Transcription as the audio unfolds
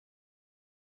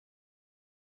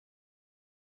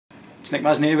It's Nik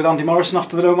Mesney here with Andy Morrison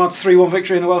after the Nomads 3-1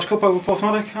 victory in the Welsh Cup over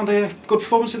Porthmadog. And a good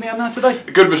performance in the end there today.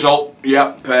 A good result,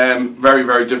 yeah. Very,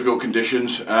 very difficult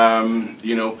conditions,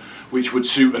 you know, which would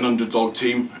suit an underdog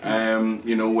team.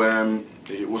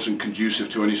 It wasn't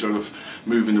conducive to any sort of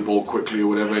moving the ball quickly or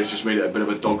whatever. It's just made it a bit of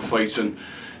a dogfight, and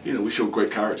you know, we showed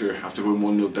great character after going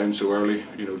 1-0 down so early,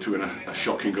 you know, to a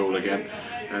shocking goal again.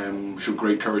 We showed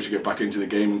great courage to get back into the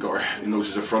game and got our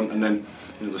noses up front, and then,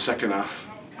 you know, the second half,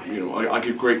 you know, I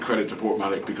give great credit to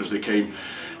Porthmadog because they came,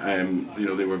 you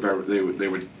know, they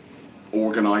were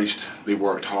organised, they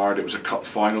worked hard. It was a cup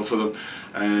final for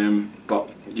them, but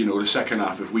you know, the second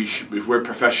half, if we're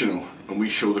professional and we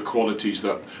show the qualities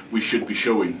that we should be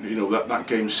showing, you know, that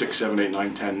game 6, 7, 8,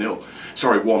 9, 10-0,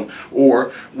 sorry, 1,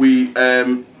 or we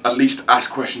at least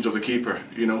ask questions of the keeper,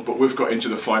 you know. But we've got into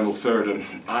the final third, and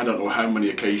I don't know how many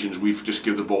occasions we've just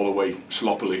given the ball away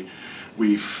sloppily.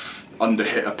 We've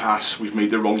underhit a pass, we've made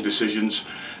the wrong decisions,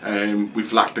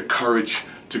 we've lacked the courage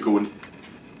to go and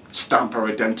stamp our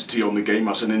identity on the game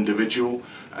as an individual,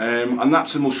 and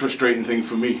that's the most frustrating thing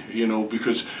for me, you know,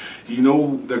 because you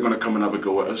know they're going to come and have a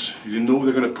go at us, you know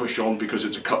they're going to push on because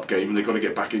it's a cup game and they've got to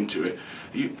get back into it.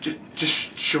 You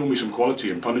just show me some quality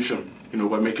and punish them, you know,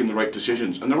 by making the right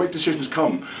decisions, and the right decisions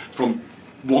come from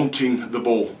wanting the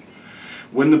ball.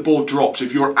 When the ball drops,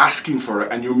 if you're asking for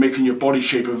it and you're making your body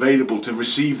shape available to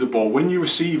receive the ball, when you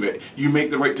receive it, you make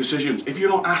the right decisions. If you're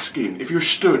not asking, if you're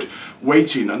stood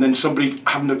waiting and then somebody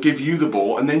having to give you the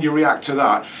ball and then you react to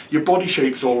that, your body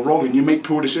shape's all wrong and you make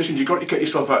poor decisions. You've got to get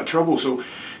yourself out of trouble. So,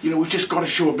 you know, we've just got to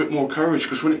show a bit more courage,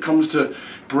 because when it comes to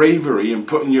bravery and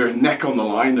putting your neck on the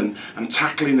line and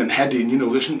tackling and heading, you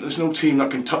know, there's no team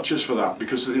that can touch us for that,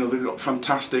 because, you know, they've got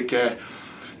fantastic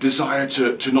desire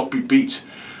to not be beat.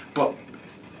 But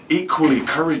equally,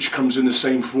 courage comes in the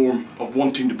same form of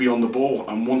wanting to be on the ball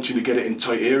and wanting to get it in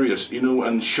tight areas, you know,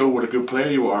 and show what a good player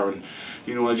you are. And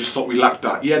you know, I just thought we lacked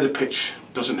that. Yeah, the pitch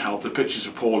doesn't help. The pitch is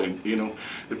appalling, you know.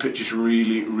 The pitch is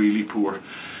really, really poor.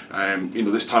 You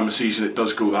know, this time of season it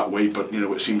does go that way, but you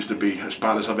know, it seems to be as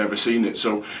bad as I've ever seen it.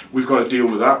 So we've got to deal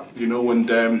with that, you know,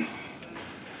 and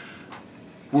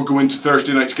we'll go into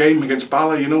Thursday night's game against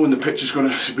Bala, you know, and the pitch is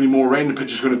going to be more rain, the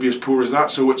pitch is going to be as poor as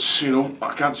that, so it's, you know,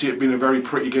 I can't see it being a very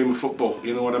pretty game of football,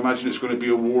 you know. I'd imagine it's going to be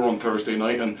a war on Thursday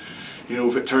night, and, you know,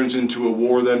 if it turns into a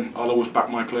war, then I'll always back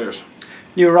my players.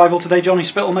 New arrival today, Johnny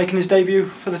Spittle, making his debut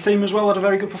for the team as well, had a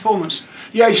very good performance.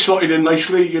 Yeah, he slotted in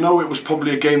nicely, you know. It was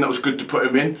probably a game that was good to put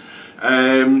him in,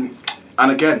 and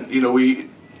again, you know, we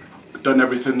done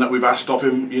everything that we've asked of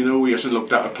him, you know. He hasn't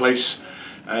looked out of place,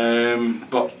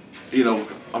 but, you know,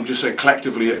 I'm just saying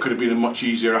collectively it could have been a much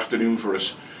easier afternoon for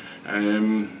us,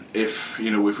 if,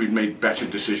 you know, if we'd made better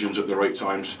decisions at the right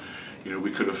times. You know,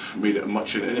 we could have made it a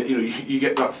much, you know, you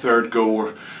get that third goal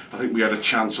where I think we had a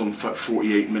chance on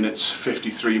 48 minutes,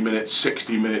 53 minutes,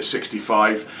 60 minutes,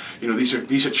 65. You know,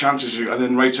 these are chances, and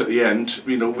then right at the end,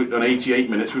 you know, on 88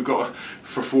 minutes we've got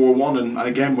for 4-1, and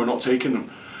again we're not taking them.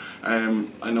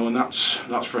 I know, and that's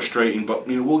frustrating, but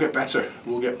you know, we'll get better.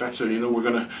 We'll get better. You know, we're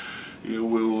gonna, you know,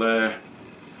 we'll.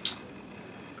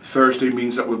 Thursday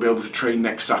means that we'll be able to train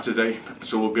next Saturday,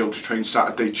 so we'll be able to train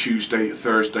Saturday, Tuesday,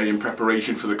 Thursday in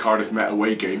preparation for the Cardiff Met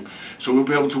away game. So we'll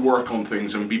be able to work on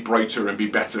things and be brighter and be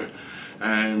better.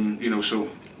 You know, so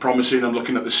promising. I'm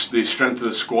looking at the strength of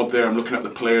the squad there. I'm looking at the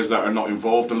players that are not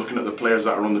involved. I'm looking at the players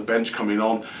that are on the bench coming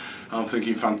on. I'm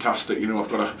thinking fantastic. You know, I've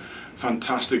got a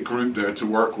fantastic group there to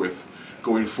work with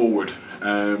going forward.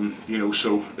 You know,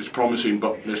 so it's promising,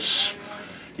 but there's,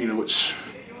 you know, it's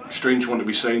strange one to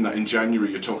be saying that in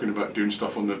January. You're talking about doing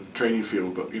stuff on the training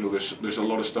field, but you know, there's a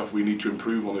lot of stuff we need to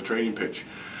improve on the training pitch.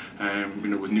 You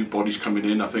know, with new bodies coming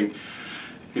in, I think,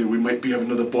 you know, we might be having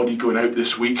another body going out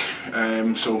this week.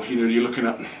 So you know, you're looking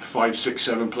at 5, 6,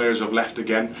 7 players have left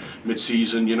again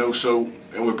mid-season. You know, so,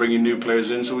 and we're bringing new players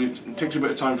in, so it takes a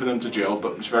bit of time for them to gel,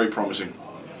 but it's very promising.